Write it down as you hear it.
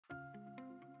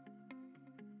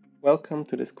Welcome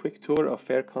to this quick tour of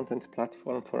FairConsent's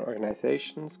platform for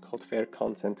organizations called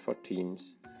FairConsent for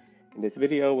Teams. In this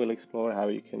video, we'll explore how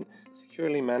you can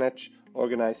securely manage,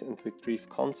 organize, and retrieve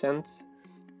consents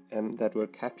that were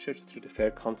captured through the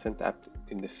FairConsent app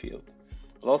in the field.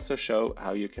 We'll also show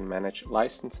how you can manage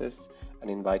licenses and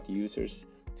invite users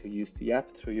to use the app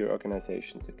through your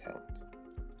organization's account.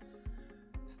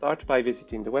 Start by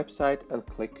visiting the website and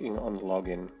clicking on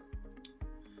Login.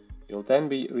 You'll then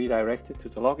be redirected to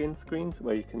the login screens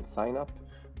where you can sign up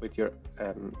with your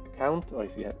account, or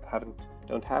if you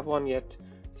don't have one yet,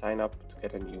 sign up to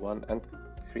get a new one and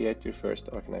create your first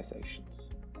organizations.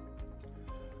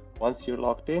 Once you're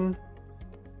logged in,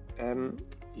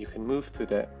 you can move to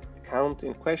the account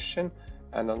in question,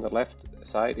 and on the left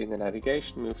side in the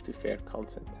navigation, move to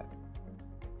FairConsent tab.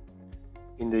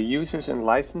 In the Users and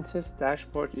Licenses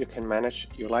dashboard, you can manage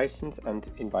your license and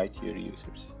invite your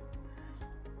users.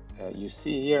 You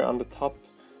see here on the top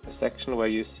a section where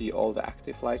you see all the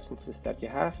active licenses that you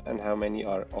have and how many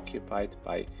are occupied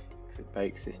by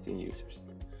existing users.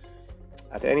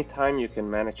 At any time you can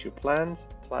manage your plan,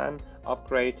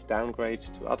 upgrade, downgrade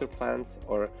to other plans,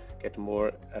 or get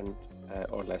more and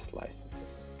or less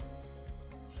licenses.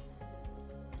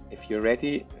 If you're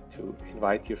ready to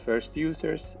invite your first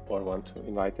users or want to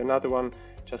invite another one,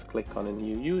 just click on a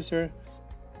new user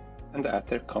and add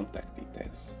their contact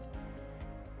details.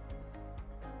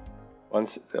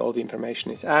 Once all the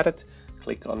information is added,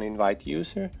 click on Invite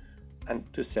User and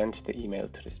to send the email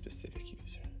to the specific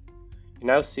user. You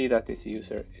now see that this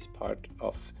user is part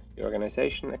of your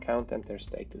organization account and their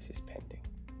status is pending.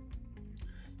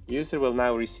 The user will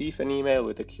now receive an email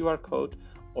with a QR code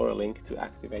or a link to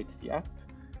activate the app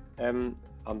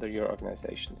under your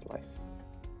organization's license.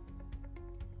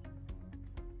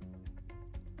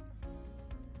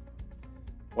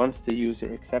 Once the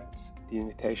user accepts the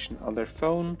invitation on their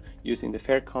phone using the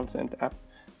FairConsent app,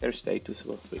 their status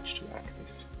will switch to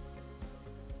active.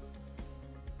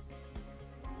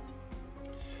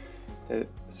 The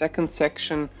second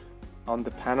section on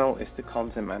the panel is the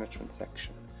consent management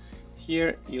section.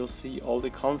 Here you'll see all the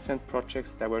consent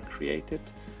projects that were created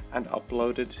and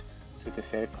uploaded to the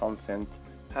FairConsent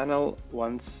panel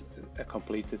once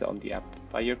completed on the app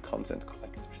by your consent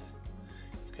collectors.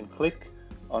 You can click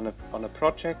on a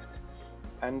project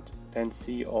and then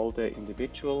see all the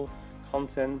individual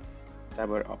consents that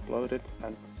were uploaded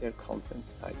and their consent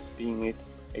types, being it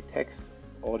a text,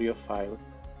 audio file,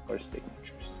 or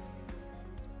signatures.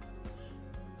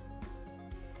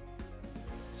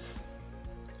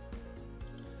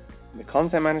 In the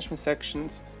consent management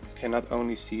sections, you can not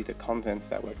only see the consents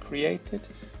that were created,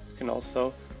 you can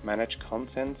also manage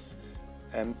consents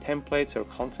templates or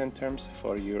consent terms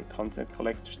for your consent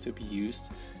collectors to be used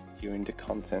during the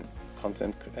consent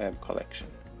collection.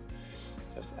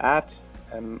 Just add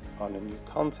on a new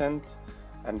consent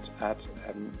and add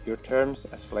your terms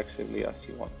as flexibly as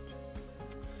you want.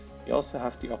 You also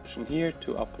have the option here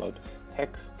to upload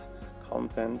text,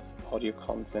 consents, audio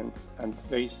consents, and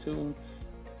very soon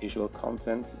visual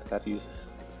consents that uses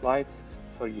slides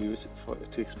for use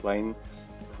to explain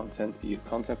the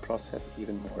consent process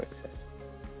even more accessible.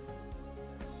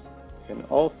 You can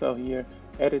also here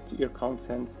edit your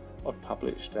consents or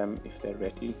publish them if they're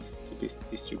ready to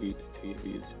distribute to your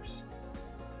users.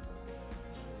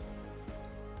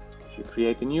 If you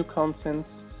create a new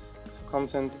consent,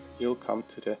 you'll come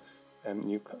to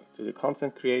the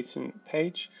consent creation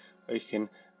page where you can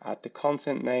add the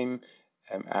consent name,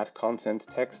 add consent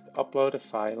text, upload a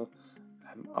file,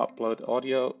 upload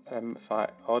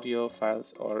audio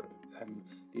files, or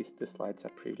the slides I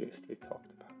previously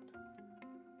talked about.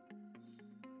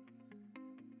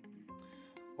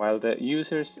 While the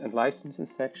users and licenses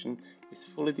section is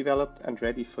fully developed and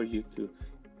ready for you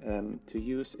to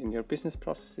use in your business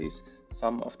processes,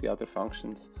 some of the other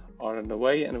functions are on the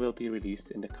way and will be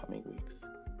released in the coming weeks.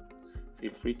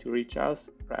 Feel free to reach out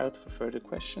for further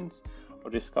questions or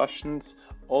discussions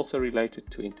also related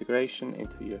to integration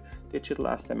into your digital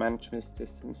asset management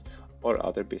systems or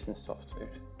other business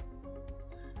software.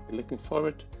 We're looking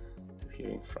forward to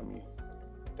hearing from you.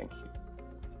 Thank you.